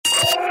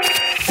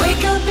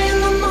Wake up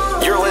in the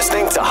morning. You're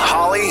listening to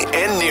Holly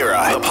and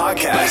Nira, the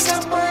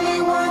podcast.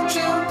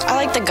 I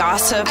like the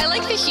gossip. I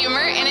like the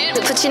humor in it.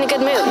 It puts you in a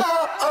good mood.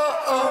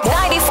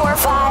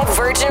 94.5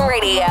 Virgin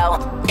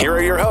Radio. Here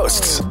are your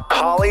hosts,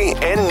 Holly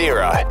and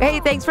Nira.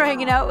 Hey, thanks for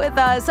hanging out with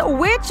us.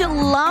 Which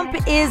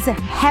lump is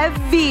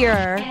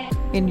heavier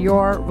in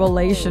your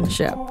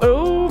relationship?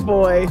 Oh,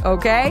 boy.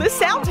 Okay? This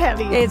sounds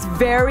heavy. It's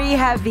very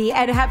heavy.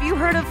 And have you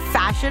heard of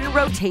fashion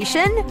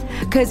rotation?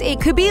 Because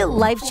it could be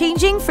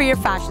life-changing for your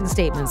fashion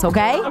statements,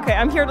 okay? Okay,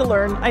 I'm here to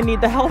learn. I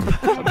need the help.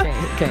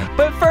 Okay.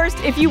 But first,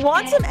 if you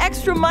want some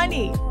extra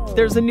money,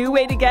 there's a new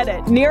way to get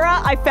it.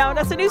 Nira, I found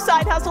us a new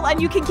side hustle, and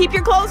you can keep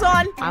your clothes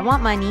on. I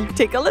want money.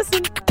 Take a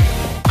listen.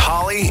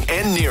 Holly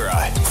and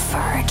Nira.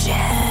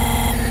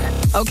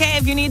 Virgin. Okay,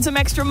 if you need some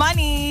extra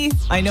money,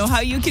 I know how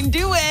you can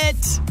do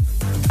it.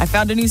 I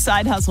found a new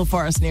side hustle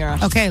for us,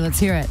 Nira. Okay, let's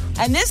hear it.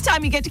 And this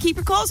time you get to keep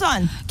your clothes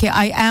on. Okay,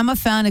 I am a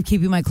fan of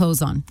keeping my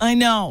clothes on. I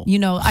know.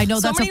 I know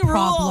So that's a many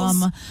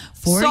problem rules.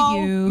 for So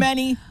you.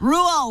 many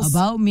rules.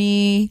 About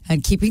me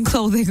and keeping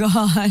clothing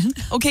on.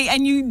 Okay,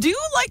 and you do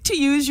like to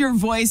use your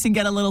voice and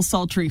get a little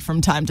sultry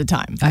from time to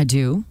time. I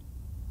do.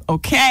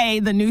 Okay,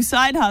 the new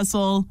side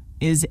hustle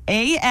is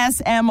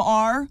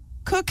ASMR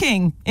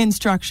cooking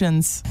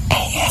instructions.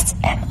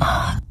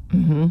 ASMR.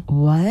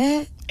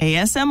 What?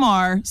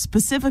 ASMR,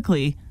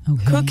 specifically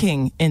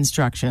cooking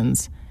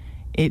instructions.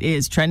 It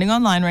is trending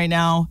online right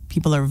now.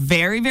 People are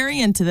very, very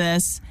into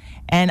this.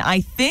 And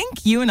I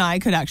think you and I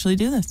could actually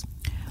do this.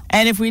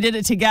 And if we did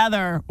it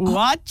together,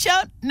 watch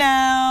out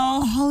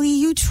now. Holly,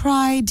 you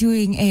tried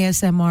doing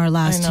ASMR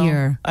last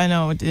year. I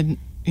know, it didn't.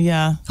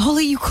 Yeah.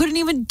 Holly, you couldn't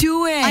even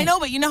do it. I know,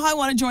 but you know how I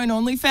want to join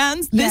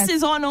OnlyFans? Yes. This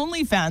is on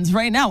OnlyFans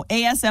right now.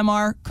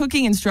 ASMR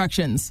cooking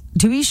instructions.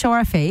 Do we show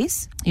our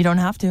face? You don't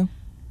have to.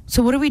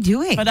 So what are we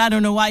doing? But I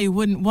don't know why you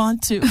wouldn't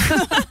want to.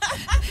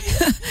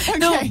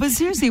 No, Okay. but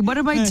seriously, what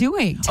am I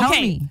doing? Tell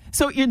me.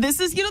 So this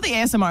is, the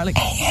ASMR. Like,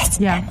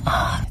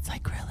 Yeah. it's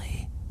like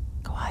really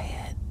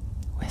quiet,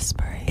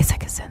 whispering. It's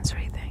like a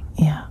sensory thing.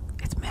 Yeah.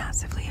 It's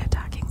massively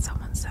attacking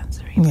someone's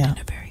sensory, Yeah. but in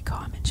a very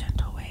calm and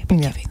gentle way, but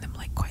Yeah. giving them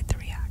like quite the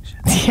reaction.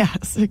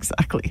 Yes,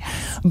 exactly.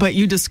 But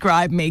you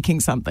describe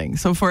making something.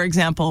 So, for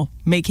example,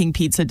 making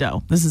pizza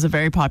dough. This is a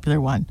very popular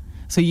one.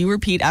 So you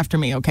repeat after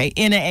me, okay,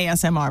 in an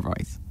ASMR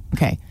voice.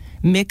 Okay.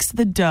 Mix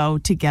the dough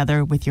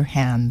together with your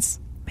hands.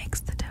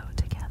 Mix the dough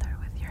together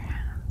with your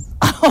hands.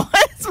 Oh,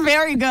 that's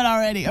very good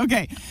already.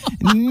 Okay.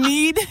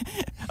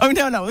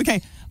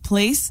 Okay.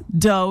 Place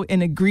dough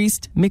in a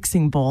greased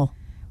mixing bowl.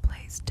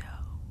 Place dough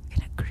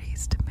in a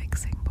greased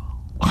mixing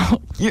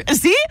bowl.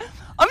 See?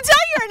 I'm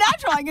telling you, you're a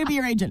natural. I'm going to be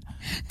your agent.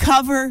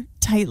 Cover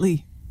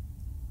tightly.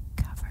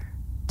 Cover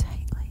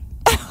tightly.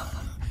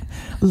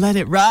 Let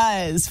it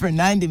rise for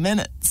 90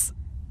 minutes.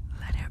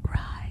 Let it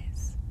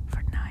rise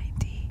for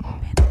 90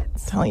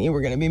 minutes. Telling you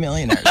we're going to be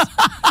millionaires.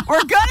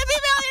 We're going to be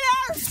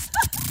millionaires.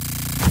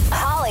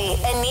 Holly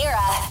and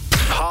Nira.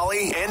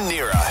 Holly and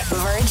Nira.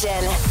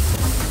 Virgin.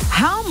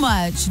 How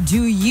much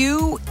do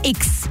you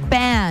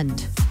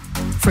expand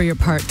for your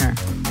partner?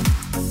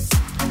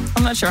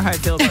 I'm not sure how I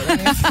feel about it.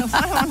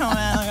 I don't know,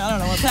 man. I don't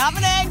know what's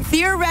happening.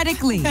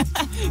 Theoretically,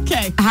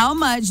 Okay. how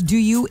much do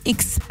you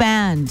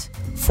expand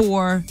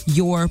for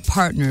your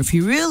partner? If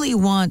you really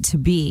want to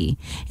be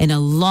in a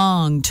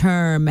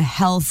long-term,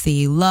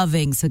 healthy,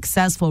 loving,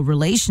 successful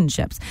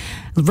relationship,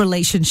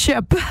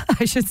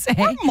 I should say.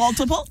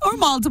 Multiple. Or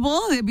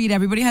multiple. I mean,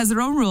 everybody has their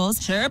own rules.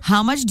 Sure.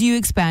 How much do you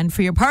expand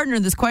for your partner?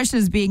 This question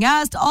is being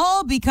asked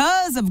all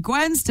because of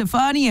Gwen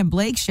Stefani and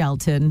Blake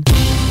Shelton.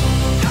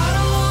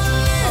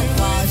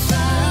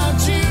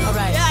 All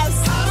right.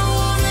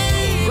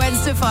 Yes. Gwen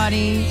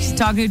Stefani, she's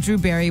talking to Drew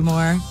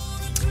Barrymore.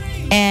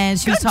 And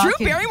she was God,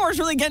 talking. Drew Barrymore's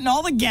really getting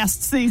all the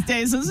guests these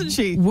days, isn't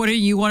she? What do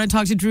you want to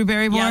talk to Drew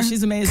Barrymore? Yeah,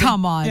 she's amazing.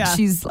 Come on. Yeah.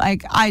 She's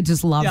like, I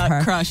just love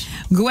her. Crush.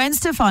 Gwen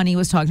Stefani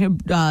was talking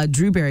to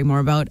Drew Barrymore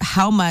about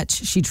how much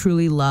she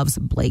truly loves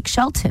Blake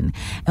Shelton.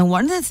 And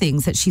one of the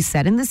things that she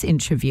said in this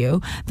interview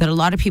that a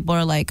lot of people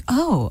are like,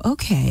 oh,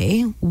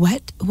 okay,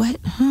 what,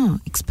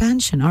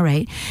 expansion, all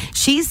right.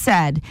 She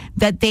said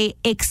that they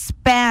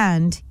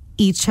expand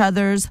each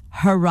other's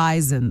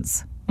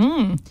horizons.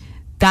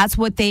 That's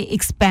what they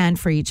expand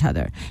for each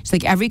other. It's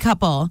like every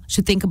couple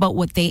should think about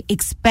what they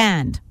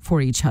expand for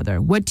each other.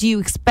 What do you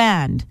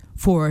expand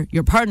for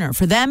your partner?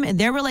 For them in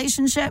their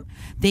relationship,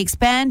 they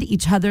expand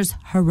each other's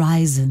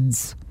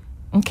horizons.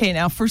 Okay,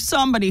 now for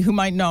somebody who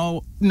might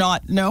not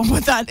know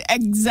what that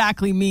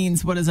exactly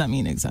means, what does that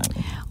mean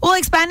exactly? Well,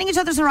 expanding each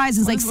other's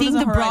horizons, What like is seeing a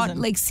the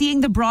horizon?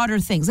 seeing the broader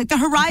things. Like the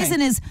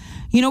horizon is,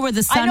 where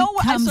the sun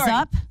comes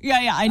up.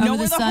 Yeah, I know over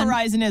where the sun.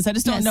 horizon is. I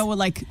just don't Yes. know what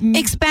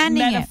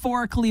Expanding it.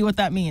 metaphorically what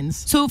that means.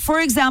 So, for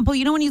example,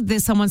 when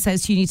someone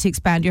says you need to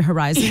expand your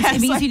horizons, Yes,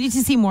 it means like- you need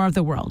to see more of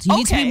the world. You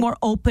need to Okay. be more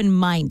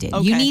open-minded. You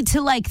Okay. need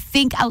to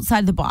think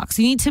outside the box.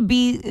 You need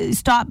to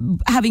stop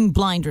having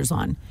blinders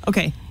on.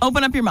 Okay,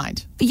 open up your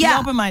mind. Yeah.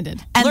 Be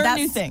open-minded. And Learn that's,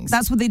 new things.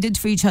 That's what they did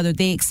for each other.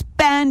 They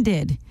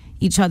expanded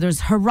each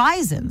other's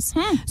horizons.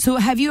 So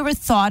have you ever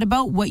thought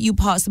about what you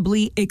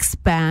possibly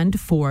expand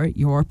for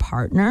your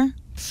partner?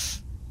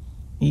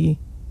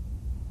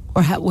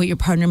 Or what your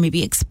partner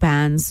maybe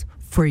expands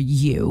for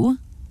you.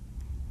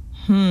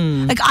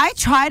 Like, I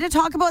try to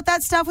talk about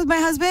that stuff with my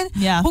husband.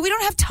 Yeah. But we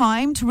don't have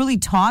time to really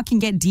talk and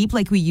get deep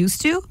like we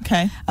used to.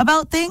 Okay.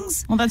 About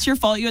things. Well, that's your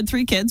fault. You had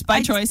 3 kids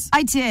by choice.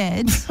 I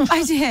did.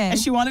 I did. And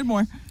she wanted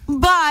more.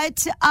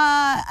 But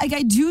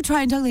I do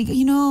try and talk, like,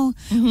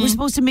 we're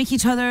supposed to make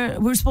each other,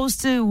 we're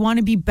supposed to want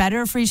to be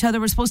better for each other.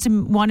 We're supposed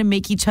to want to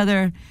make each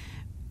other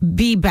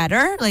be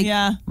better. Like,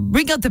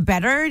 bring out the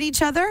better in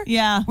each other.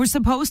 Yeah. We're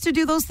supposed to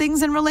do those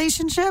things in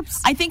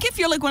relationships. I think if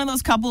you're like one of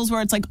those couples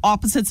where it's like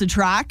opposites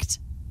attract,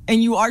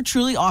 and you are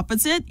truly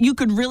opposite, you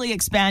could really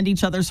expand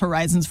each other's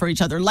horizons for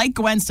each other, like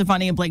Gwen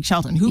Stefani and Blake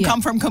Shelton, who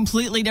come from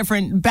completely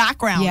different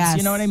backgrounds. Yes.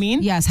 You know what I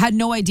mean? Yes. Had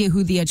no idea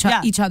who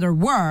each other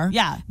were.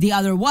 Yeah. The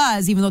other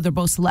was, even though they're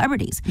both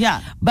celebrities.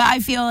 Yeah. But I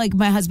feel like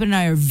my husband and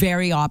I are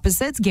very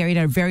opposites. Gary and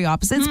I are very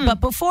opposites.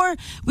 But before,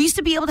 we used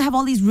to be able to have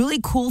all these really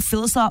cool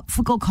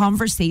philosophical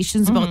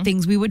conversations about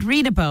things we would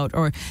read about,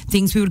 or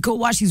things we would go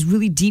watch these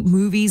really deep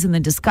movies and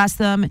then discuss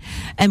them.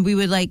 And we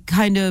would like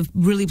kind of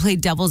really play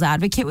devil's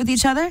advocate with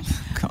each other.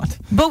 God.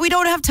 But we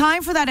don't have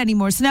time for that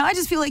anymore. So now I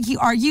just feel like he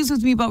argues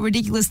with me about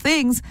ridiculous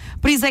things.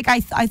 But he's like, I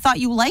thought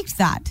you liked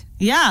that.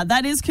 Yeah,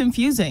 that is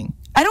confusing.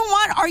 I don't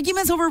want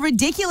arguments over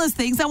ridiculous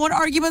things. I want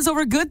arguments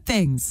over good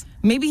things.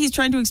 Maybe he's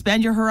trying to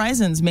expand your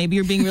horizons. Maybe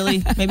you're being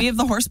really, maybe you have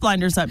the horse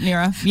blinders up,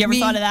 Nira. You ever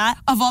thought of that?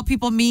 Of all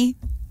people, me?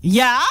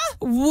 Yeah.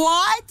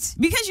 What?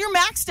 Because you're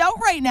maxed out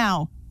right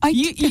now.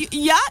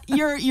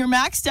 You're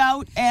maxed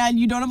out and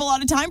you don't have a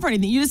lot of time for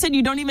anything. You just said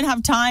you don't even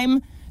have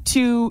time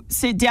to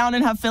sit down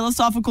and have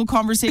philosophical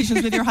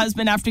conversations with your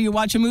husband after you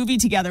watch a movie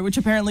together, which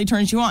apparently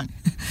turns you on.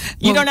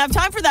 You don't have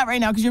time for that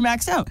right now because you're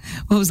maxed out.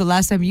 When was the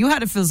last time you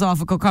had a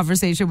philosophical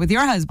conversation with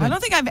your husband? I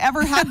don't think I've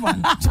ever had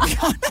one, to be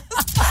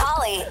honest.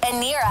 Holly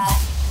and Nira.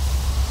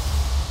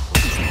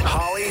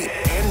 Holly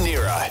and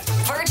Nira.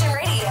 Virgin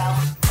Radio.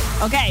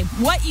 Okay,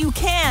 what you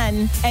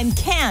can and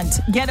can't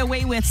get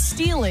away with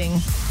stealing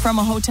from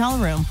a hotel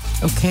room.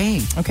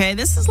 Okay. Okay,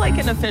 this is like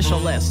an official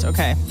list,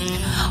 okay?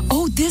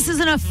 Oh, this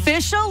is an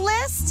official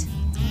list?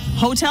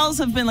 Hotels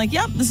have been like,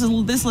 yep, this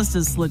list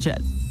is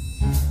legit.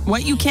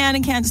 What you can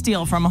and can't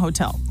steal from a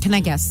hotel. Can I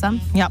guess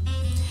some? Yep.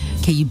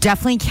 Okay, you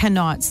definitely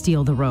cannot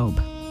steal the robe.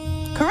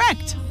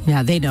 Correct.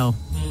 Yeah, they know.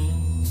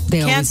 They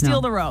Can't always steal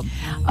know. the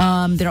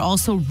robe. They're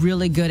also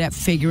really good at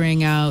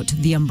figuring out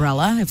the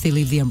umbrella, if they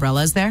leave the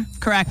umbrellas there.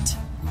 Correct.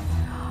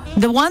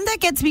 The one that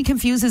gets me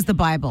confused is the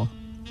Bible.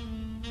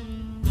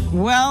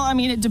 Well, I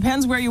mean, it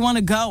depends where you want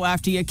to go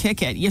after you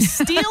kick it. You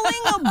stealing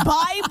a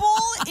Bible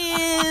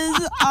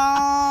is,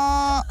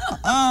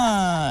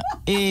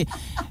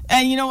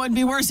 and you know what would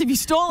be worse if you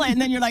stole it and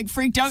then you're like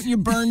freaked out and you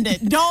burned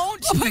it.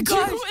 Don't do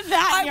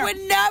that. I would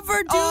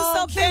never do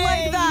something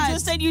like that. You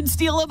just said you'd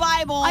steal a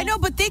Bible. I know,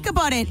 but think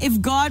about it. If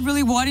God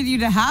really wanted you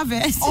to have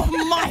it. Oh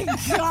my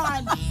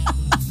God.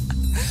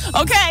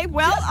 Okay,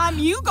 well,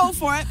 you go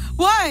for it.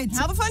 What?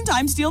 Have a fun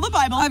time. Steal the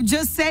Bible. I'm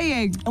just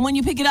saying. And when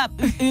you pick it up,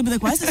 you'll be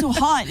like, why is it so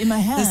hot in my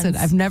hands? Listen,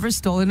 I've never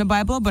stolen a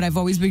Bible, but I've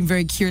always been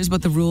very curious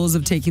about the rules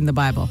of taking the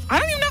Bible. I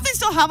don't even know if they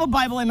still have a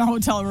Bible in the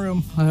hotel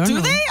room. I don't Do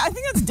know. they? I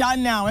think it's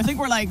done now. I think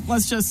we're like,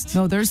 let's just...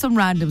 No, there's some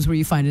randoms where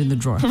you find it in the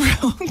drawer.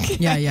 Okay.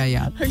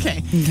 Yeah.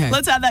 Okay. Okay.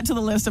 Let's add that to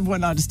the list of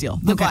what not to steal.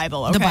 The Okay.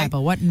 Bible, okay? The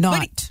Bible, what not?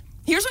 Wait,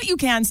 here's what you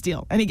can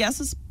steal. Any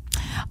guesses?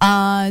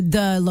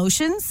 The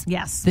lotions.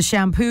 Yes. The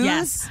shampoos.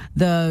 Yes.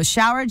 The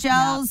shower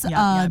gels.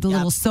 Yep, the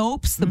little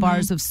soaps. The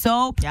bars of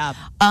soap. Yep.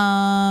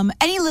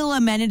 Any little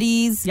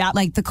amenities. Yep.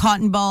 Like the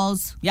cotton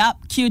balls. Yep.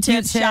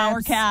 Q-tips,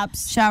 shower Q-tips,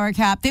 caps. Shower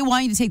cap. They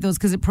want you to take those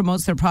because it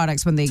promotes their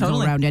products when they go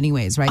Totally. around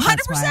anyways, right?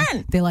 That's why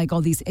 100%. they like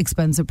all these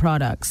expensive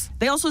products.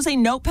 They also say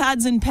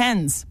notepads and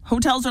pens.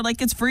 Hotels are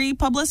like, it's free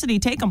publicity.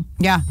 Take them.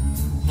 Yeah.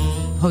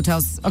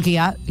 Hotels. Okay,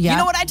 yeah. You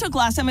know what I took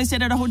last time I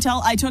stayed at a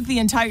hotel? I took the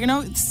entire,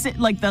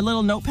 like the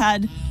little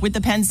notepad with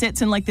the pen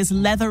sits in like this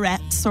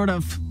leatherette sort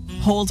of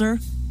holder.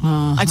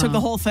 I took the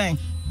whole thing.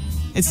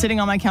 It's sitting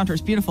on my counter.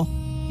 It's beautiful.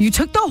 You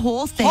took the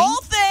whole thing?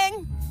 Whole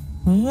thing.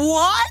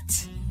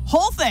 What?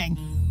 Whole thing.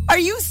 Are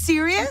you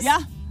serious? Yeah.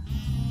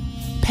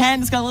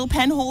 Pen. It's got a little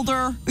pen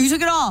holder. You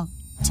took it all?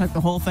 Took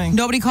the whole thing.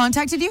 Nobody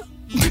contacted you?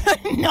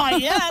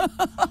 Not yet.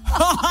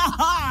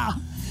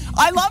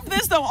 I love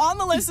this, though. On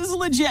the list, this is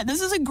legit. This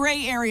is a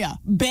gray area.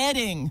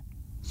 Bedding.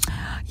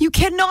 You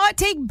cannot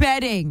take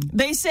bedding.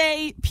 They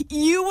say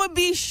you would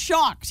be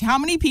shocked how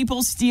many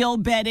people steal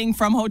bedding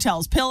from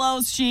hotels.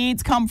 Pillows,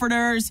 sheets,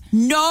 comforters.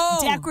 No.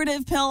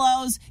 Decorative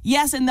pillows.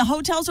 Yes, and the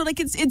hotels are like,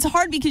 it's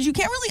hard because you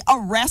can't really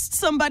arrest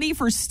somebody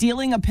for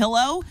stealing a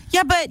pillow.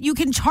 Yeah, but you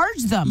can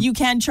charge them. You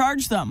can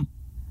charge them.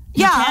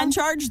 Yeah. You can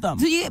charge them.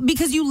 So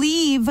because you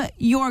leave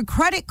your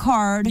credit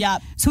card,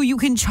 Yep. so you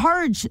could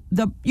charge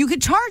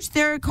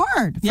their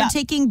card for Yep.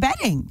 taking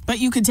bedding. But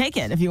you could take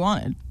it if you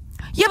wanted.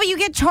 Yeah, but you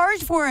get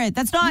charged for it.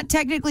 That's not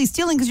technically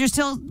stealing because you're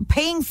still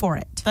paying for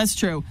it. That's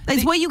true.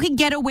 It's what you can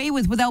get away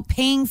with without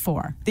paying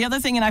for. The other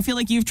thing, and I feel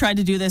like you've tried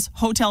to do this,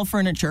 hotel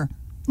furniture.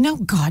 No,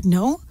 God,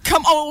 no.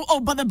 Come,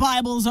 but the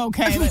Bible's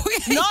okay. But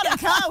not a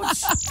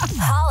couch.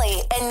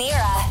 Holly and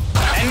Nira.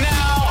 And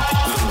now,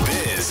 The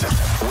Biz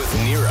with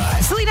Nira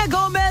Selena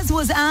Gomez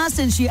was asked,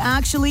 and she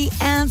actually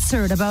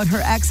answered about her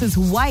ex's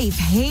wife,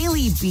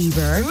 Hailey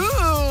Bieber.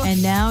 Ooh.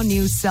 And now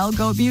new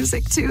Selgo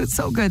music, too. It's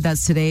so good.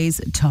 That's today's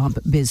top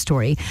biz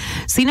story.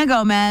 Selena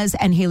Gomez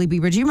and Hailey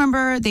Bieber. Do you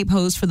remember they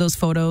posed for those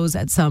photos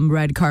at some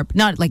red carpet?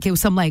 Not like it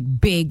was some like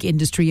big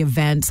industry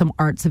event, some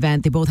arts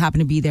event. They both happened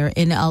to be there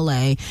in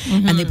LA,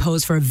 and they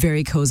posed for a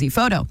very cozy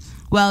photo.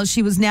 Well,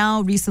 she was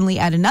now recently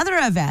at another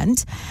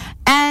event,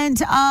 and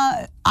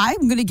I'm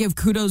going to give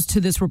kudos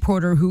to this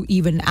reporter who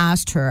even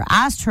asked her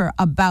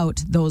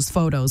about those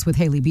photos with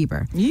Hailey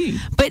Bieber.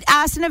 But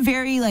asked in a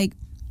very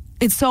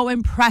it's so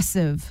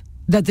impressive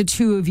that the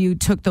two of you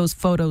took those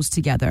photos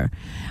together.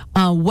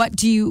 What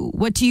do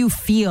you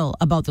feel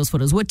about those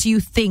photos? What do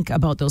you think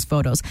about those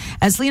photos?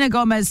 And Selena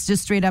Gomez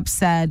just straight up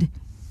said,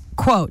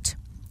 quote,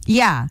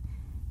 "Yeah,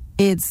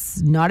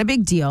 it's not a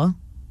big deal.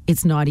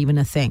 It's not even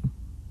a thing."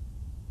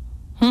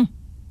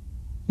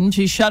 And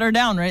she shut her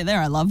down right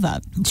there. I love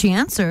that. She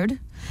answered.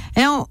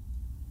 Now,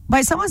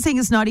 by someone saying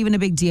it's not even a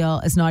big deal,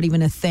 it's not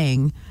even a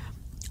thing,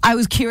 I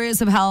was curious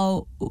of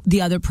how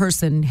the other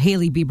person,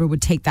 Hailey Bieber,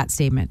 would take that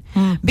statement.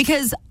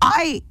 Because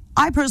I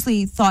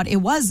personally thought it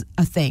was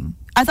a thing.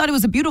 I thought it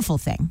was a beautiful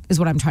thing, is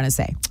what I'm trying to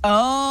say.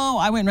 Oh,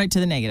 I went right to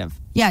the negative.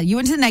 Yeah, you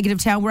went to the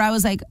negative town where I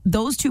was like,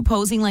 those two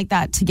posing like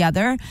that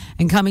together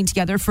and coming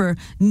together for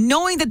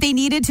knowing that they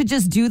needed to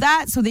just do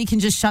that so they can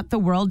just shut the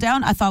world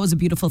down, I thought was a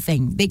beautiful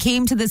thing. They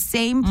came to the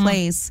same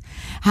place,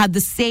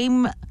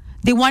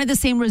 they wanted the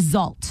same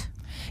result.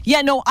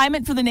 Yeah, no, I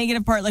meant for the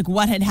negative part, like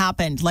what had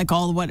happened, like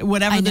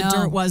whatever the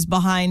dirt was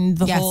behind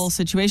the whole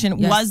situation.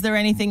 Yes. Was there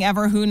anything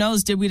ever? Who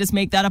knows? Did we just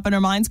make that up in our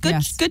minds?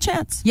 Good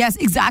chance. Yes,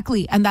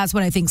 exactly. And that's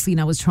what I think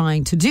Selena was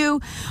trying to do.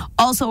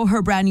 Also,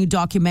 her brand new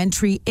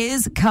documentary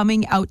is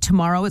coming out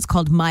tomorrow. It's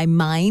called My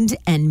Mind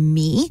and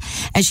Me.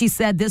 And she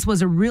said this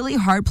was a really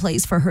hard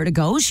place for her to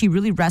go. She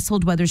really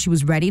wrestled whether she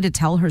was ready to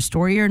tell her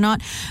story or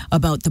not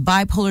about the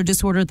bipolar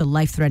disorder, the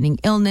life-threatening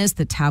illness,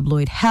 the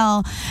tabloid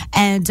hell.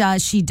 And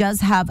she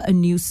does have a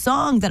new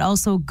song that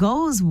also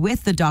goes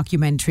with the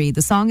documentary.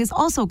 The song is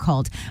also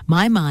called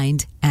My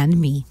Mind and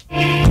Me.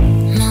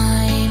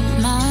 My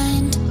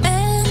mind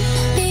and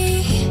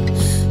me,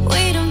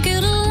 we don't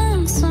get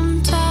along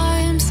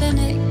sometimes, and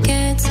it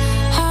gets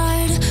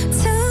hard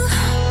to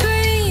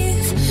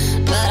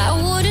breathe, but I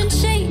wouldn't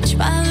change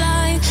my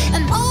life,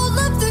 and all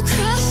of the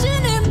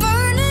crashing and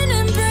burning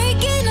and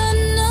breaking, I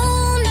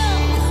know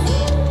now.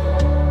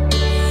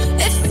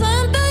 If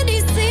somebody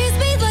sees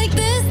me like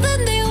this,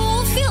 then they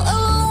won't feel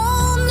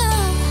alone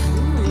now.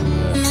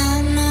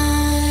 My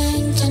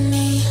mind and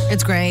me.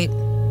 It's great.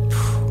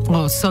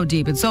 Oh, so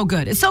deep. It's so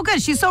good. It's so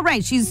good. She's so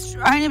right. She's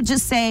trying to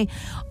just say,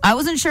 I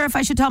wasn't sure if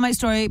I should tell my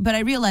story, but I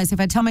realized if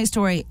I tell my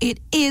story,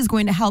 it is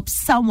going to help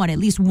someone, at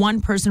least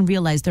one person,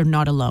 realize they're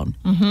not alone.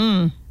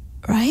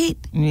 Right?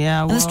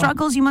 Yeah. And the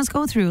struggles you must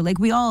go through. Like,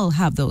 we all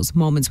have those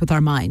moments with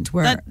our mind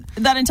where...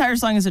 That entire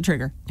song is a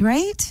trigger.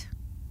 Right?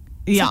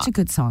 Yeah. Such a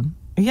good song.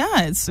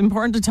 Yeah, it's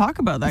important to talk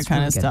about that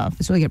kind of stuff.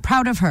 It's really good.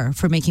 Proud of her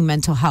for making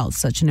mental health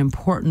such an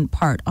important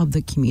part of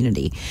the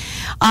community.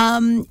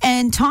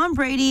 And Tom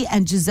Brady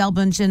and Gisele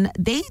Bündchen,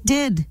 they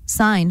did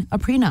sign a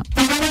prenup.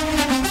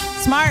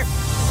 Smart.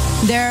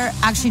 They're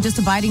actually just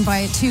abiding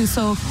by it too.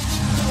 So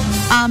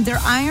their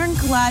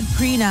ironclad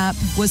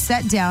prenup was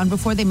set down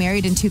before they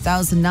married in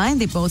 2009.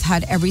 They both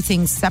had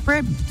everything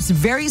separate. It's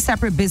very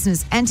separate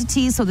business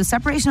entities. So the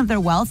separation of their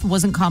wealth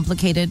wasn't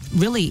complicated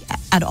really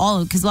at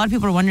all, because a lot of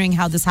people are wondering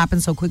how this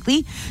happened so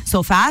quickly,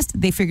 so fast.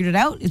 They figured it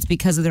out. It's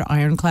because of their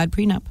ironclad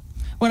prenup.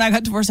 When I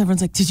got divorced,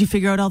 everyone's like, did you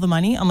figure out all the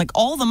money? I'm like,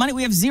 all the money?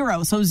 We have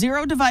zero. So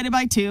 0 divided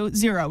by 2,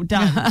 0.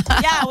 Done.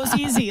 Yeah, it was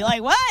easy.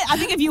 Like, what? I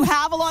think if you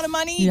have a lot of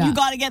money, you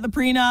got to get the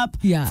prenup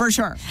for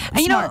sure. And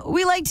you know,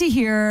 we like to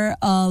hear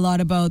a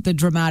lot about the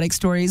dramatic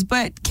stories,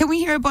 but can we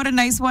hear about a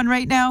nice one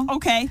right now?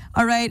 Okay.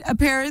 All right.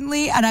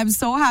 Apparently, and I'm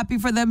so happy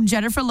for them,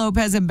 Jennifer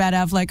Lopez and Ben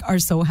Affleck are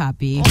so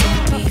happy.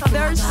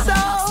 They're so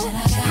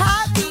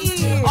happy.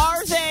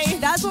 Are they?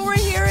 That's what we're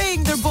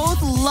hearing. They're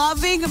both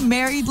loving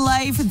married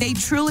life. They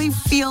truly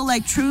feel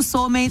like true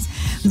soulmates.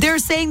 They're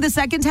saying the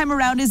second time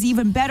around is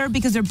even better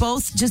because they're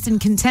both just in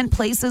content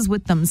places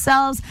with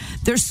themselves.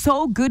 They're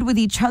so good with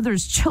each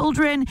other's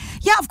children.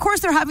 Yeah, of course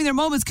they're having their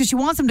moments because she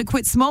wants them to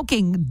quit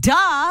smoking.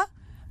 Duh.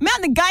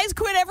 Man, the guys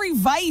quit every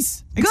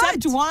vice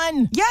except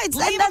one. Yeah,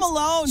 leave them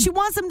alone. She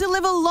wants them to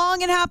live a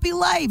long and happy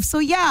life. So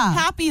yeah,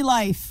 happy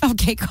life.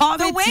 Okay, calm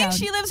the it way down.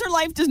 she lives her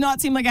life does not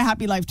seem like a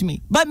happy life to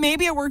me. But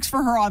maybe it works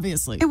for her.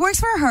 Obviously, it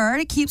works for her.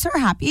 It keeps her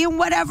happy, and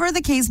whatever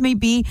the case may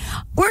be,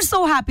 we're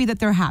so happy that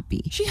they're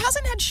happy. She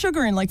hasn't had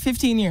sugar in like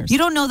 15 years. You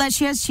don't know that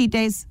she has cheat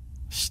days.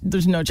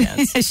 There's no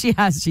chance. She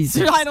has cheat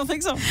days. I don't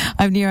think so.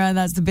 I'm Nira, and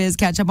that's the Biz.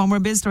 Catch up on more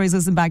Biz stories.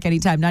 Listen back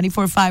anytime.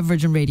 94.5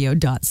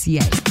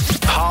 virginradio.ca.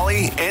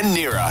 Holly and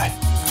Nira.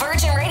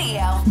 Virgin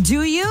Radio.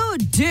 Do you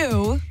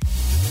do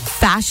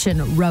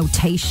fashion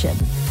rotation?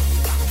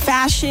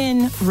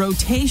 Fashion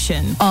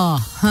rotation. Oh,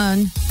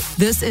 hun.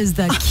 This is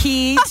the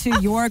key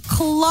to your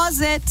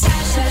closet.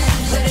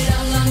 Put it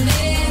on my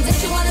man.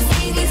 Don't you wanna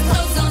see these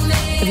clothes on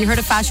me? Have you heard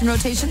of fashion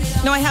rotation?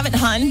 No, I haven't,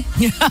 hun.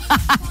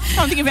 I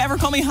don't think you've ever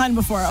called me hun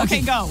before.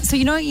 Okay, go. So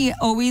you know you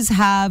always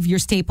have your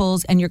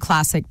staples and your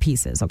classic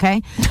pieces,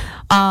 okay?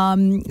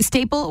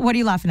 Staple, what are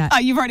you laughing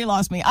at? You've already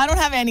lost me. I don't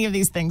have any of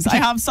these things. I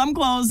have some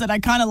clothes that I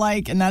kind of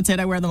like, and that's it.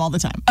 I wear them all the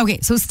time.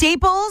 Okay, so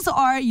staples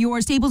are your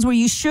staples where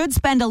you should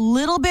spend a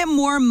little bit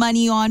more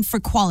money on for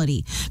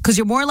quality because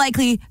you're more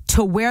likely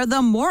to wear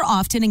them more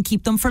often and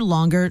keep them for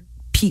longer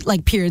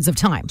periods of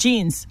time.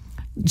 Jeans.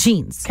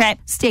 Okay.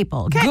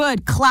 Staple. Okay.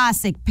 Good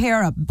classic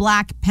pair of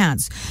black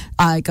pants.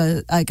 Like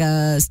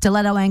a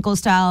stiletto ankle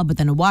style, but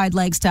then a wide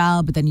leg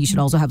style, but then you should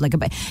also have like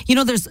you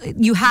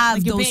have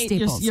Like those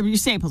staples. Your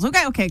staples.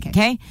 Okay.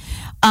 Okay.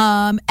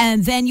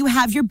 And then you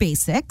have your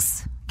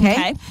basics.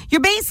 Okay.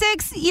 Your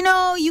basics,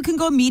 you can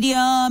go medium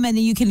and then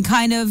you can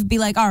kind of be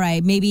like, all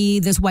right, maybe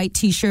this white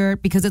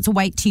t-shirt because it's a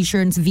white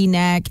t-shirt and it's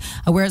V-neck.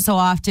 I wear it so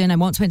often. I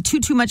won't spend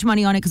too much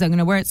money on it because I'm going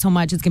to wear it so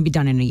much. It's going to be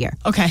done in a year.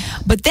 Okay.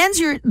 But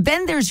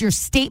then there's your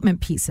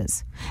statement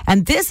pieces.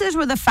 And this is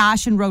where the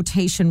fashion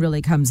rotation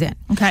really comes in.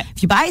 Okay.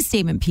 If you buy a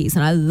statement piece,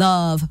 and I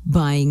love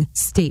buying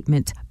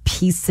statement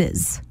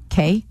pieces.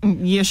 Okay?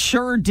 You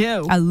sure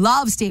do. I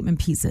love statement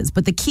pieces,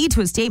 but the key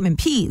to a statement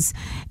piece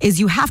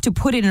is you have to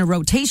put it in a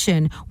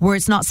rotation where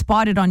it's not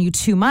spotted on you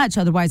too much.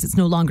 Otherwise, it's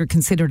no longer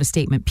considered a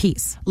statement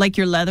piece. Like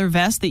your leather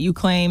vest that you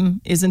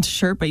claim isn't a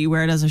shirt, but you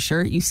wear it as a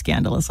shirt. You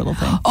scandalous little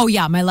thing. Oh,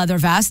 yeah, my leather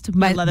vest.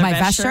 My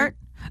vest shirt.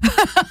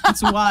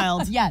 It's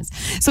wild. Yes.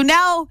 So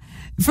now,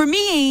 for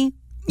me,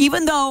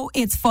 even though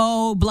it's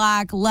faux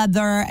black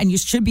leather and you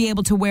should be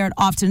able to wear it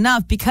often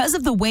enough, because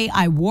of the way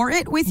I wore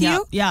it with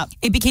you,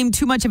 it became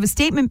too much of a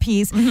statement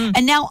piece. Mm-hmm.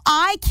 And now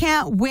I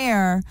can't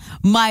wear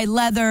my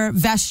leather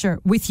vest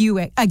shirt with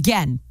you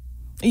again.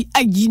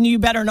 You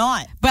better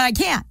not. But I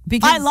can't.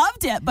 Because I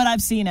loved it, but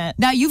I've seen it.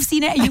 Now you've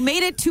seen it and you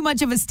made it too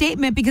much of a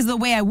statement because of the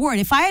way I wore it.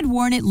 If I had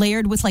worn it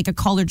layered with like a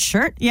collared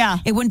shirt,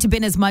 it wouldn't have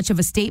been as much of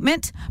a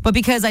statement. But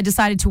because I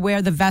decided to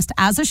wear the vest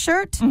as a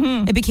shirt,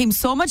 it became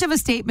so much of a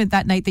statement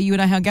that night that you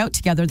and I hung out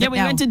together. We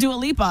went to Dua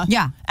Lipa.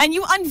 Yeah. And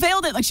you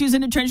unveiled it like she was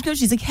in a trench coat.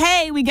 She's like,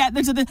 hey, we got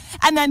this.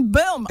 And then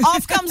boom,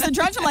 off comes the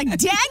trench. I'm like,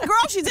 dang,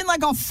 girl, she's in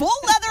like a full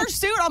leather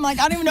suit. I'm like,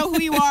 I don't even know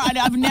who you are.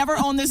 I've never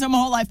owned this in my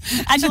whole life.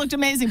 And she looked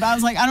amazing. But I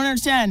was like, I don't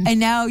understand. And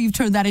now you've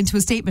turned that into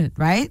a statement,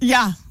 right?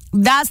 Yeah.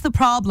 That's the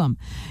problem.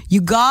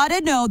 You gotta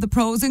know the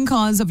pros and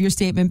cons of your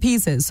statement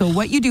pieces. So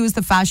what you do is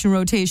the fashion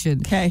rotation.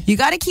 Okay. You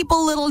gotta keep a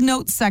little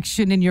notes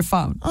section in your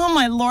phone. Oh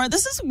my Lord,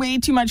 this is way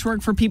too much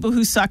work for people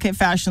who suck at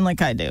fashion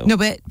like I do. No,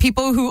 but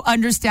people who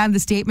understand the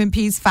statement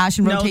piece,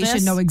 fashion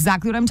rotation, know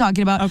exactly what I'm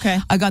talking about. Okay.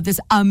 I got this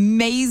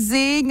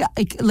amazing,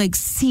 like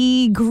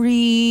sea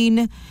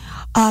green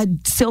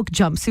silk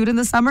jumpsuit in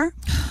the summer.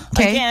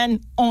 Okay.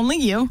 Again, only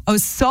you. It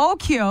was so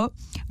cute.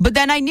 But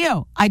then I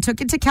knew. I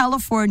took it to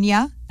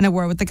California and I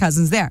wore it with the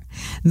cousins there.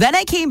 Then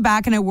I came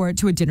back and I wore it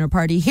to a dinner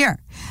party here.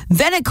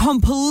 Then a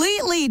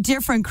completely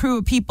different crew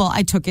of people,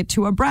 I took it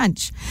to a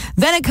brunch.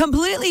 Then a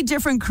completely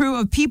different crew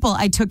of people,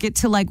 I took it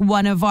to like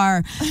one of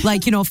our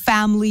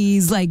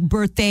families, like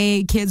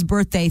kids'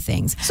 birthday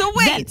things. So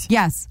wait. Then,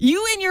 yes.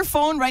 You in your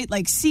phone write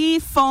like sea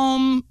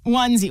foam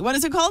onesie. What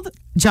is it called?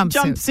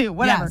 Jumpsuit,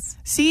 whatever. Yes.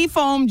 Sea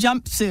foam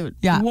jumpsuit.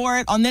 Yeah. You wore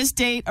it on this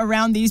date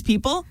around these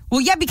people?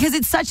 Well, yeah, because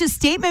it's such a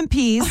statement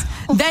piece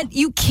that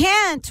you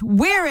can't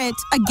wear it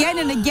again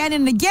and again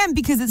and again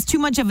because it's too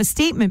much of a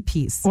statement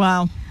piece.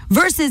 Wow.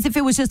 Versus if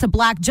it was just a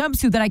black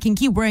jumpsuit that I can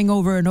keep wearing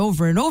over and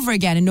over and over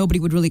again and nobody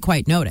would really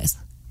quite notice.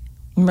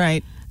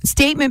 Right.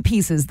 Statement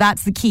pieces,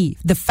 that's the key.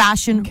 The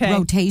fashion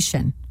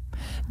rotation.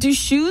 Do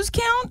shoes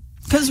count?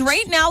 Because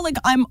right now,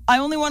 I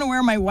only want to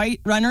wear my white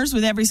runners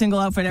with every single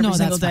outfit every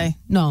single day. Fine.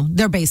 No,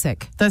 they're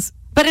basic.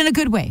 But in a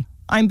good way.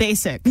 I'm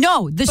basic.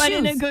 No, the shoes. But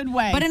in a good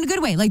way. But in a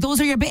good way. Like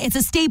those are it's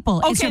a staple.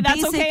 Okay, it's your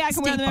that's basic okay. I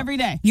can wear them staple. every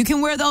day. You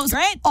can wear those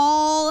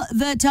all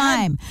the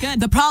time. Good.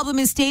 The problem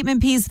is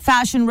statement piece,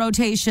 fashion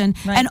rotation.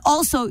 Right. And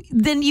also,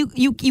 then you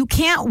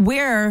can't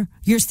wear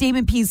your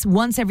statement piece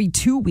once every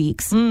 2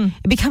 weeks.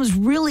 It becomes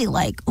really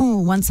like,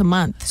 once a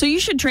month. So you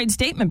should trade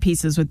statement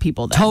pieces with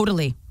people then.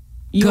 Totally.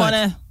 You want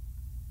to...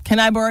 Can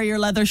I borrow your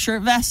leather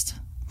shirt vest?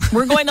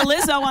 We're going to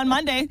Lizzo on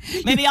Monday.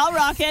 Maybe I'll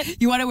rock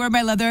it. You want to wear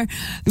my leather,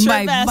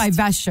 vest. my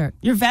vest shirt.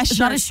 Your vest shirt. It's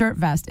not a shirt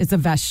vest. It's a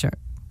vest shirt.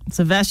 It's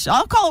a vest.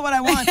 I'll call it what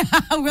I want.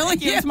 Will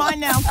you? It's mine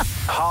now.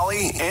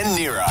 Holly and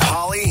Nira.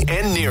 Holly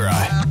and Nira.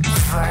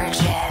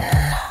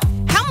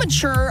 Virgin. How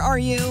mature are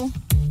you?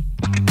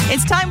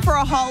 It's time for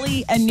a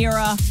Holly and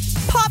Nira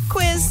pop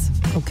quiz.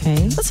 Okay.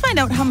 Let's find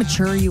out how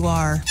mature you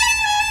are.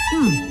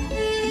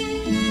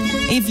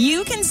 If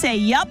you can say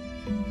yup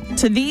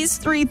to these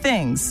 3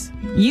 things,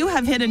 you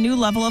have hit a new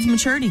level of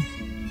maturity.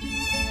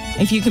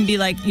 If you can be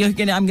like,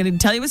 I'm going to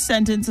tell you a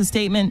sentence, a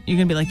statement, you're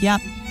going to be like, yep.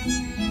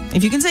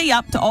 If you can say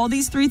yup to all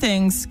these 3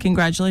 things,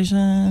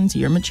 congratulations,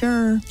 you're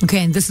mature.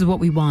 Okay, and this is what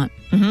we want.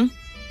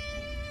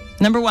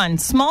 Number 1,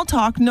 small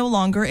talk no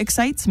longer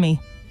excites me.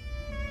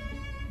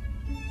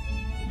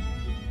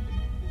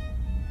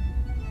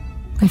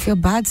 I feel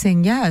bad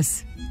saying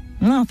yes.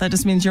 No, that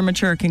just means you're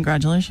mature.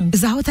 Congratulations.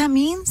 Is that what that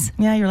means?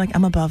 Yeah, you're like,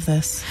 I'm above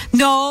this.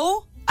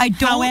 No, I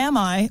don't. How am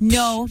I?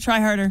 No. Try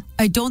harder.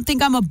 I don't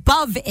think I'm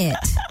above it.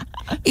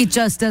 It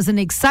just doesn't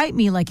excite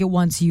me like it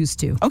once used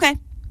to. Okay.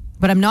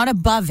 But I'm not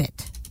above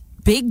it.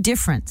 Big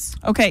difference.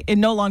 Okay. It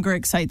no longer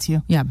excites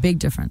you. Yeah, big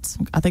difference.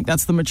 I think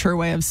that's the mature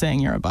way of saying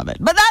you're above it.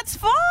 But that's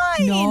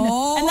fine.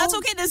 No. And that's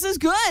okay. This is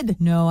good.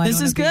 No, I This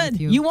don't is agree good.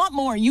 with you. You want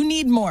more. You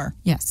need more.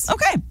 Yes.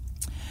 Okay.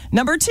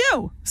 Number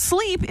 2,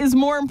 sleep is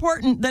more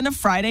important than a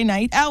Friday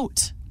night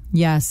out.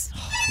 Yes.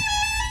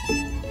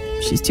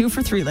 She's 2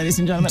 for 3, ladies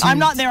and gentlemen. I'm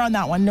not there on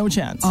that one. No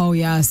chance. Oh,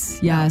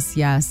 yes.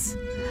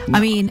 I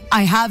mean,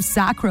 I have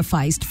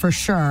sacrificed for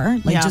sure.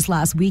 Like Yeah. just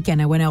last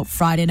weekend, I went out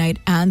Friday night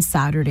and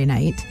Saturday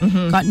night.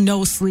 Got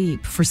no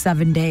sleep for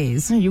 7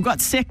 days. You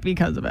got sick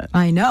because of it.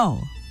 I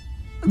know.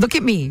 Look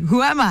at me.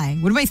 Who am I?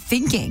 What am I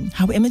thinking?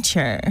 How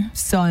immature.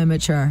 So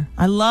immature.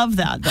 I love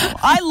that, though.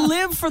 I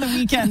live for the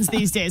weekends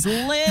these days.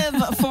 Live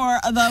for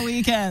the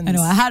weekends. I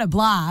know I had a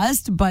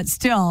blast, but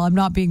still, I'm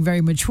not being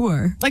very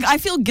mature. Like, I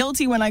feel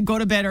guilty when I go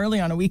to bed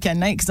early on a weekend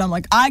night because I'm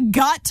like, I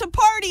got to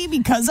party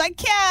because I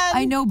can.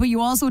 I know, but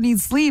you also need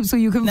sleep so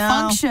you can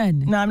function.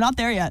 No, I'm not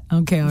there yet.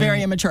 Okay, all Very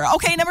right. immature.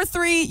 Okay, number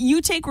 3, you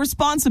take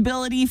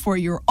responsibility for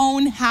your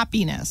own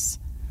happiness.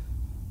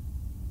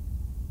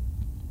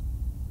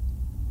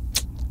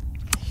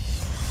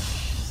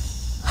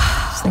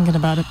 Just thinking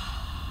about it.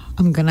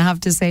 I'm going to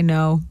have to say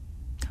no.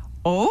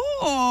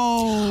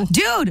 Oh.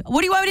 Dude,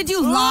 what do you want me to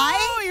do? Lie?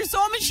 Oh, you're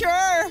so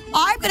mature.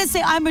 I'm going to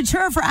say I'm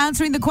mature for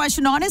answering the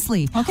question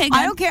honestly. Okay, good.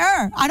 I don't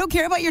care. I don't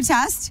care about your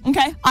test.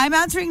 Okay. I'm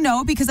answering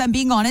no because I'm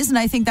being honest, and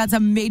I think that's a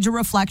major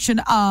reflection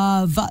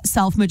of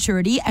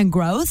self-maturity and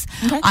growth.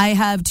 Okay. I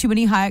have too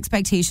many high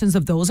expectations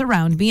of those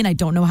around me, and I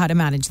don't know how to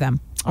manage them.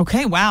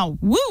 Okay, wow.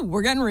 Woo,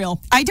 we're getting real.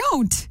 I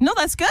don't. No,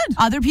 that's good.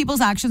 Other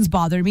people's actions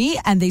bother me,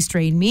 and they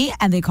strain me,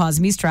 and they cause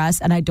me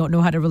stress, and I don't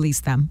know how to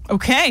release them.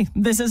 Okay,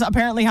 this is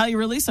apparently how you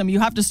release them.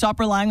 You have to stop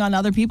relying on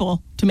other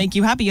people to make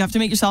you happy. You have to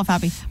make yourself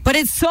happy. But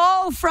it's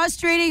so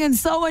frustrating and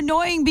so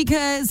annoying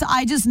because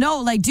I just know,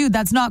 like, dude,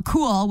 that's not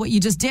cool what you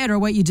just did or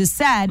what you just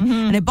said.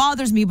 And it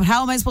bothers me. But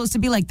how am I supposed to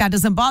be like, that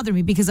doesn't bother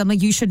me? Because I'm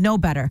like, you should know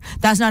better.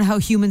 That's not how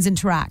humans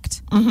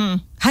interact.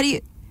 How do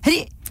you...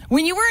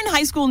 When you were in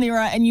high school,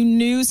 Nira, and you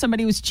knew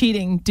somebody was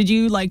cheating, did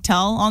you, like,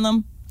 tell on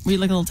them? Were you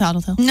like a little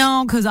tattletale?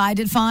 No, because I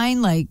did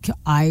fine. Like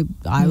I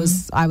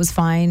was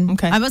fine.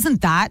 Okay. I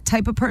wasn't that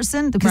type of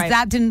person because Right.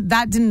 that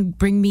didn't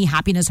bring me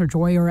happiness or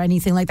joy or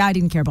anything like that. I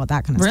didn't care about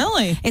that kind of stuff.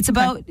 Really? It's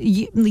about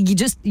you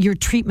just your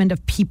treatment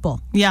of people.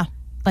 Yeah.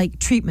 Like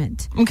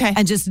treatment. Okay.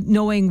 And just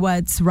knowing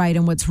what's right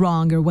and what's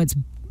wrong or what's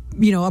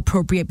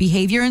appropriate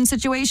behavior in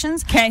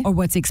situations. Okay. Or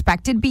what's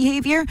expected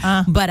behavior.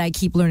 But I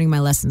keep learning my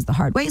lessons the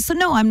hard way. So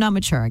no, I'm not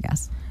mature, I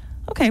guess.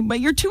 Okay,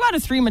 but you're 2 out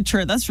of 3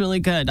 mature. That's really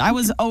good. I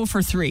was 0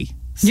 for 3.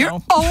 So. You're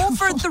 0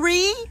 for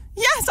 3?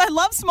 Yes, I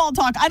love small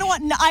talk.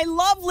 I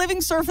love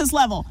living surface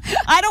level.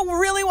 I don't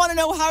really want to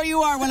know how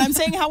you are. When I'm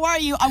saying how are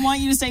you, I want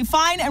you to say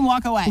fine and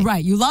walk away.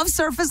 Right. You love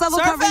surface level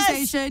Surface.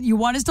 conversation. You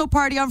want to still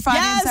party on Friday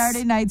and Yes.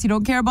 Saturday nights. You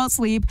don't care about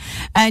sleep.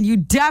 And you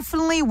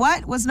definitely,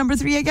 what's number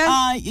 3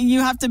 again? You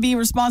have to be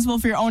responsible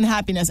for your own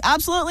happiness.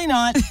 Absolutely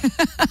not.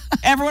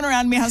 Everyone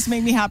around me has to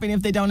make me happy, and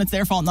if they don't, it's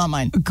their fault, not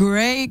mine.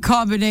 Great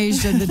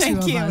combination, the two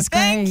Thank of you. us.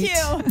 Thank Great.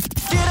 you.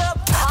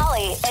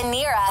 Holly and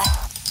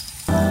Nira.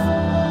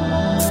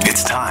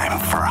 It's time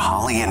for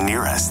Holly and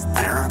Nira's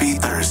Therapy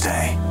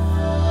Thursday.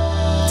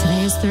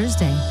 Today is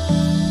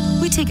Thursday.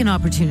 We take an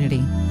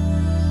opportunity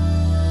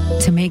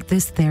to make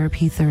this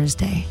Therapy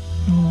Thursday.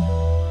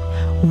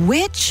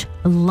 Which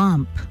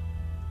lump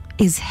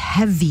is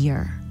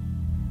heavier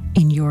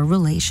in your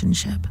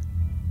relationship?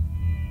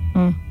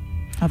 I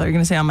thought you were going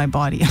to say on my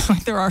body.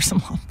 Like, there are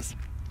some lumps.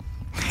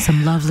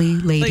 Some lovely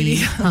lady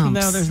humps.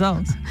 No, there's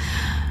those.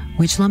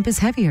 Which lump is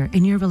heavier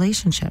in your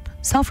relationship?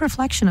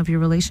 Self-reflection of your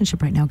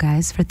relationship right now,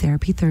 guys, for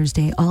Therapy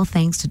Thursday. All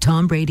thanks to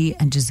Tom Brady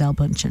and Gisele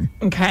Bündchen.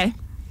 Okay.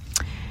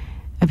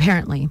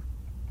 Apparently,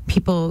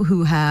 people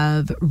who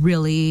have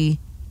really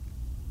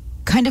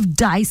kind of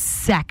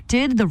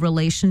dissected the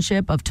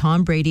relationship of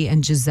Tom Brady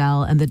and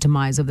Gisele and the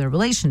demise of their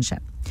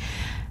relationship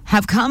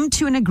have come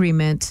to an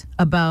agreement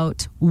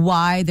about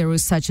why there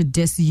was such a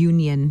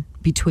disunion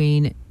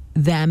between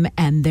them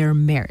and their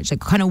marriage.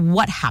 Like, kind of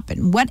what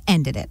happened, what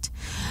ended it.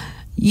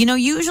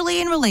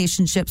 Usually in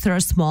relationships, there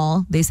are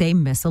small, they say,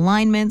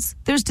 misalignments.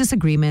 There's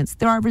disagreements.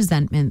 There are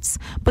resentments.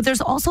 But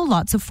there's also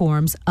lots of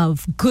forms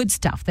of good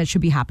stuff that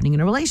should be happening in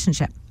a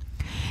relationship.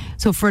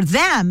 So for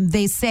them,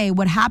 they say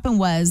what happened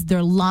was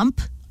their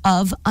lump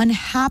of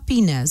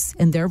unhappiness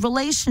in their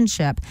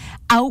relationship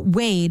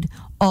outweighed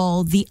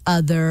all the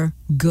other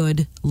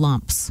good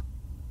lumps.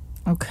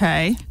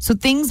 Okay. So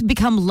things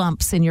become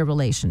lumps in your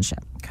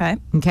relationship. Okay.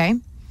 Okay?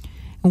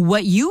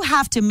 What you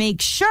have to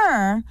make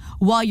sure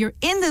while you're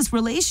in this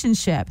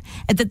relationship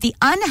is that the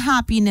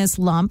unhappiness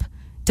lump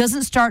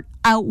doesn't start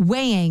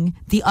outweighing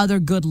the other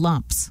good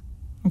lumps.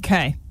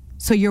 Okay.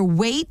 So your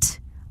weight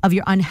of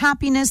your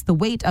unhappiness, the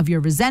weight of your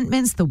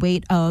resentments, the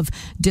weight of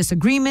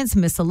disagreements,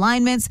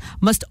 misalignments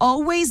must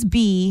always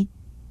be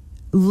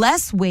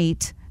less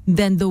weight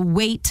than the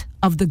weight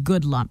of the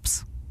good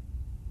lumps.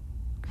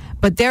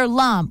 But their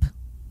lump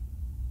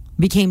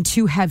became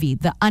too heavy.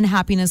 The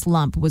unhappiness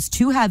lump was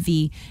too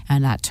heavy,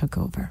 and that took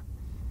over.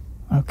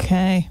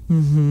 Okay.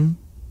 Mm-hmm.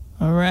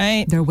 All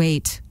right. Their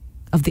weight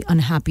of the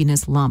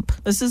unhappiness lump.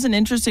 This is an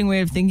interesting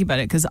way of thinking about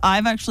it because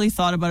I've actually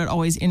thought about it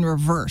always in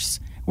reverse,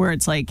 where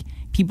it's like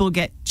people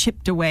get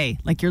chipped away.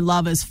 Like your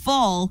love is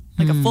full,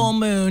 like a full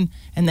moon,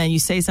 and then you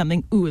say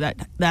something, ooh,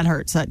 that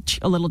hurts, a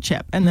little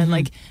chip. And then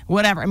like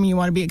whatever, I mean, you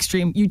want to be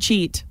extreme, you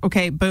cheat.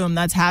 Okay, boom,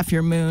 that's half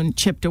your moon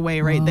chipped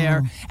away right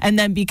there. And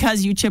then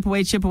because you chip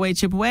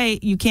away,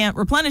 you can't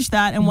replenish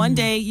that. And one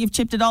day you've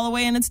chipped it all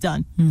away and it's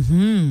done.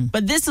 Mm-hmm.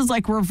 But this is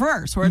like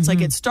reverse, where it's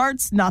like it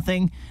starts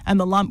nothing and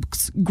the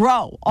lumps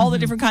grow, all the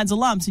different kinds of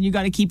lumps, and you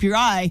got to keep your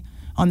eye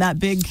on that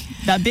big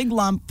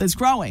lump that's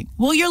growing.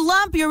 Well, your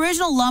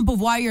original lump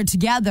of why you're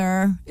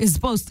together is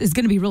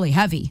going to be really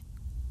heavy,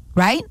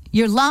 right?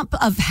 Your lump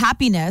of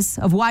happiness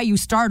of why you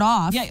start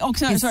off. Yeah. Oh,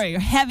 sorry. You're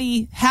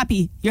heavy,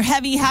 happy. You're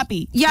heavy,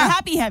 happy. Yeah. You're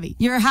happy, heavy.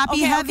 You're happy,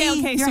 heavy.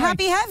 Okay, you're sorry.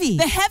 happy, heavy.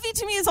 The heavy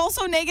to me is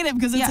also negative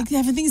because it's like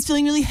everything's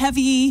feeling really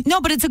heavy.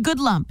 No, but it's a good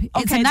lump.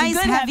 It's a nice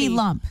good heavy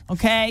lump.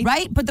 Okay.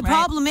 Right? But the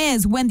problem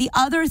is when the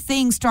other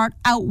things start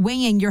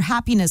outweighing your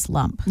happiness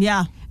lump.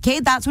 Yeah. Okay,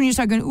 that's when you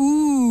start going,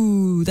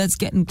 ooh, that's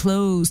getting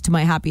close to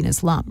my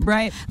happiness lump.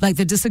 Right. Like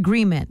the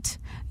disagreement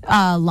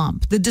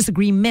lump, the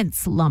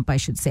disagreements lump, I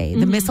should say,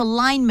 the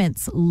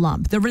misalignments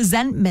lump, the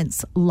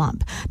resentments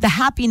lump, the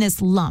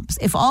happiness lumps.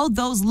 If all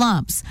those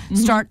lumps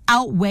start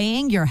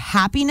outweighing your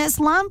happiness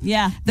lump,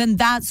 then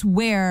that's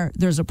where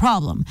there's a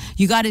problem.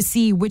 You got to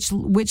see which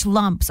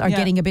lumps are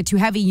getting a bit too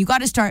heavy. You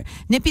got to start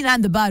nipping that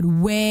in the bud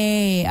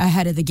way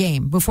ahead of the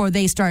game before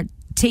they start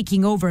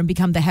taking over and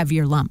become the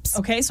heavier lumps.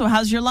 Okay, so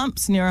how's your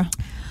lumps, Nira?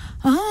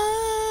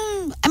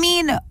 I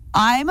mean,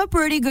 I'm a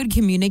pretty good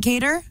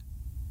communicator.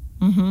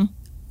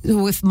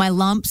 With my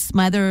lumps,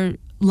 my other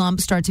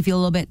lumps start to feel a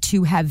little bit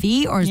too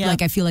heavy, or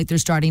like I feel like they're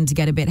starting to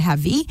get a bit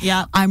heavy.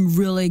 Yeah. I'm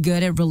really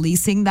good at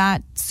releasing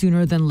that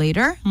sooner than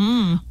later.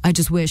 I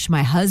just wish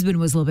my husband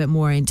was a little bit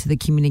more into the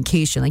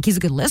communication. Like he's a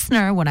good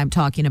listener when I'm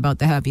talking about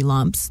the heavy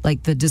lumps,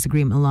 like the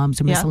disagreement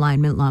lumps or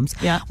misalignment lumps.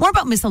 Yeah. More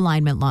about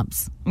misalignment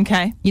lumps.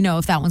 Okay. You know,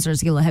 if that one starts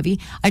to get a little heavy,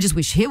 I just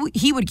wish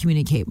he would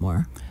communicate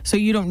more. So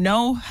you don't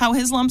know how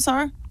his lumps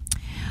are?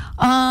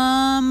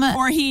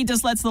 Or he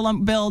just lets the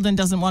lump build and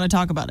doesn't want to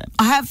talk about it?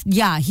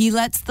 He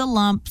lets the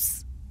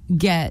lumps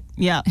get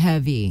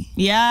heavy.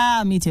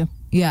 Yeah, me too.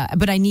 Yeah,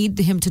 but I need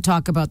him to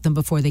talk about them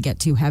before they get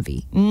too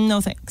heavy. No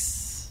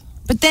thanks.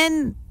 But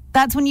then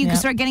that's when you can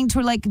start getting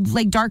to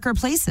like darker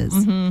places.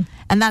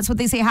 And that's what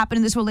they say happened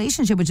in this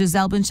relationship, which is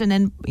Zelbinchen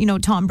and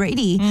Tom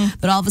Brady.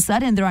 That all of a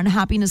sudden their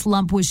unhappiness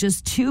lump was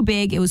just too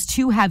big. It was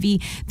too heavy.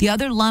 The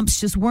other lumps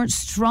just weren't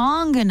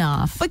strong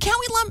enough. But can't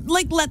we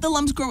let the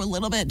lumps grow a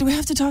little bit? Do we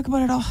have to talk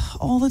about it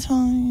all the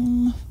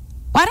time?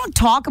 I don't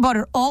talk about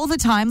it all the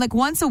time. Like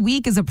once a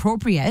week is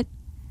appropriate.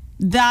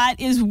 That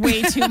is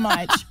way too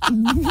much.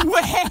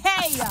 Way.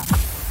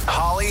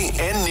 Holly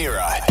and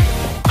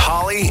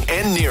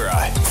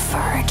Nira.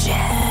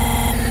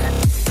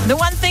 Virgin. The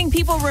one thing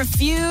people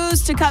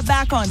refuse to cut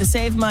back on to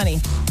save money.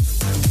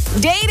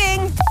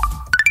 Dating.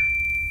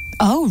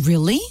 Oh,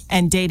 really?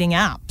 And dating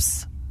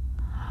apps.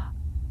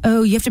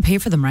 Oh, you have to pay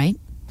for them, right?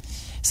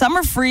 Some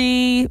are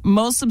free.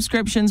 Most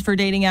subscriptions for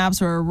dating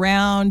apps are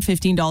around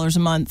 $15 a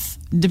month,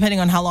 depending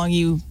on how long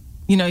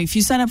if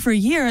you sign up for a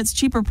year, it's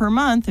cheaper per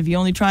month. If you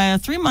only try a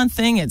 3-month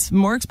thing, it's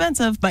more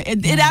expensive, but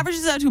it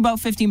averages out to about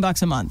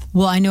 $15 a month.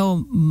 Well, I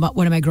know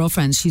one of my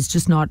girlfriends, she's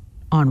just not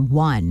on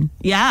one.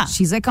 Yeah.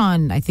 She's like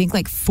on, I think,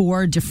 like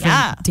 4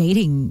 different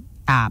dating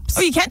apps.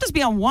 Oh, you can't just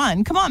be on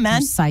one. Come on,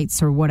 man. Or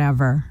sites or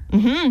whatever.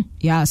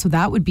 Yeah, so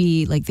that would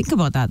be, like, think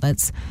about that.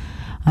 That's,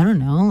 I don't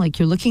know, like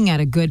you're looking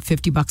at a good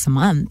 $50 a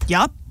month.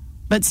 Yep.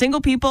 But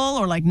single people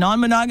or like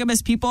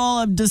non-monogamous people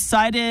have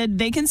decided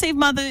they can save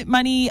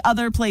money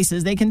other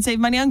places. They can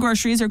save money on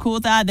groceries. They're cool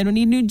with that. They don't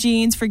need new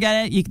jeans.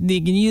 Forget it. They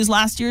can use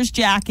last year's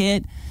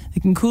jacket. They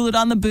can cool it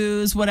on the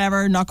booze,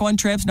 whatever. Not go on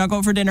trips, not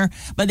go for dinner.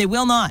 But they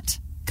will not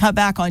cut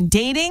back on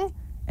dating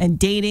and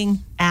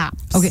dating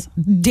apps. Okay,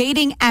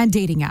 dating and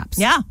dating apps.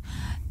 Yeah.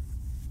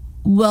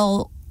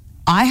 Well,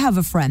 I have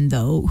a friend,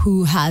 though,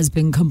 who has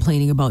been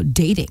complaining about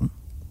dating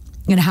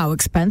and how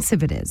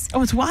expensive it is.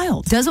 Oh, it's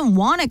wild. Doesn't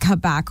want to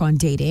cut back on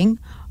dating,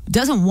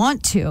 doesn't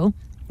want to,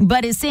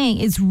 but is saying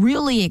it's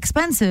really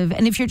expensive.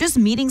 And if you're just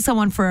meeting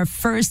someone for a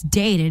first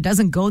date and it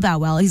doesn't go that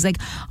well, he's like,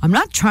 I'm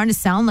not trying to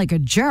sound like a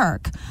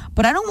jerk,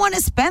 but I don't want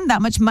to spend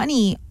that much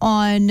money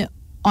on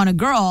a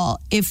girl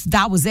if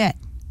that was it.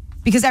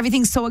 Because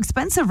everything's so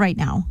expensive right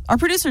now. Our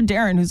producer,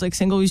 Darren, who's like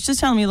single, he was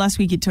just telling me last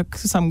week he took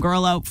some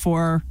girl out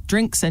for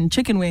drinks and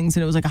chicken wings,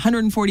 and it was like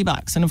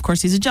 $140. And of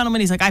course, he's a gentleman.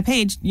 He's like, I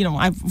paid,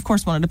 I of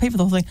course wanted to pay for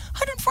the whole thing.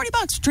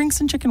 $140, drinks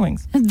and chicken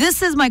wings.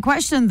 This is my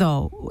question,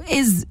 though.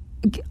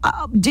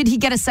 Did he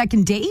get a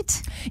second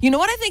date? You know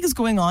what I think is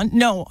going on?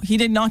 No, he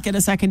did not get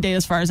a second date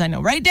as far as I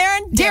know. Right,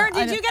 Darren? Darren,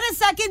 did you get a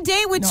second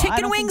date with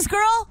chicken wings,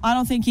 girl? I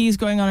don't think he's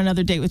going on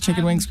another date with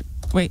chicken wings.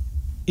 Wait,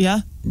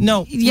 yeah?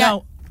 No.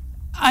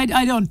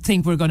 I don't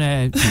think we're going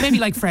to, maybe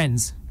like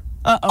friends.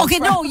 Okay,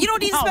 no, you don't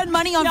need to spend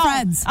money on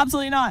friends.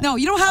 Absolutely not. No,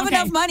 you don't have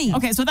enough money.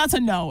 Okay, so that's a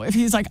no. If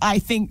he's like, I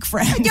think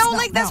friends. Yo,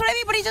 like that's what I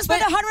mean. But he just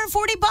spent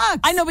 $140.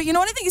 I know, but you know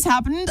what I think has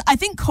happened? I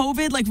think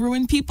COVID like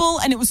ruined people,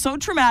 and it was so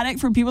traumatic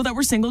for people that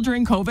were single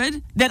during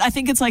COVID that I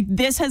think it's like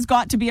this has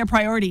got to be a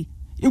priority.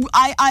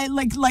 I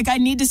I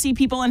need to see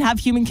people and have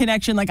human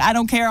connection. Like I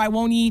don't care. I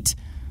won't eat.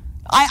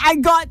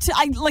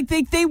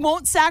 They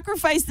won't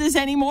sacrifice this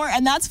anymore,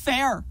 and that's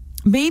fair.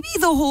 Maybe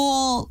the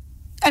whole.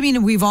 I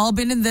mean, we've all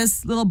been in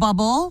this little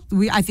bubble.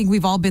 I think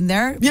we've all been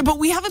there. Yeah, but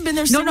we haven't been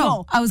there single.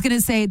 No. I was going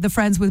to say the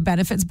friends with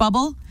benefits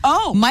bubble.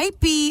 Oh. Might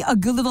be a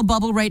good little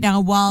bubble right now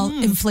while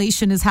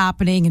inflation is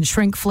happening and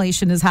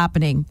shrinkflation is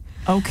happening.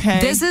 Okay.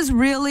 This is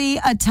really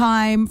a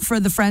time for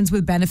the friends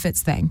with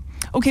benefits thing.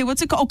 Okay,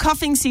 what's it called? Oh,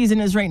 cuffing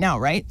season is right now,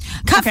 right?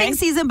 Cuffing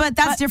season, but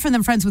that's different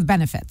than friends with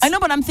benefits. I know,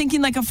 but I'm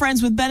thinking like a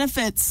friends with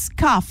benefits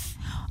cuff.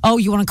 Oh,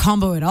 you want to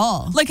combo it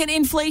all? Like an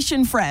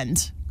inflation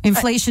friend.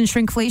 Inflation,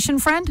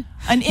 shrinkflation friend?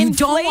 You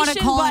don't want to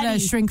call it a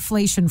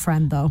shrinkflation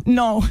friend, though.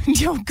 No.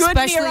 Good,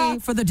 especially Mira,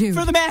 for the dude.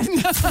 For the man.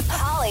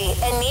 Holly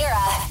and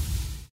Nira.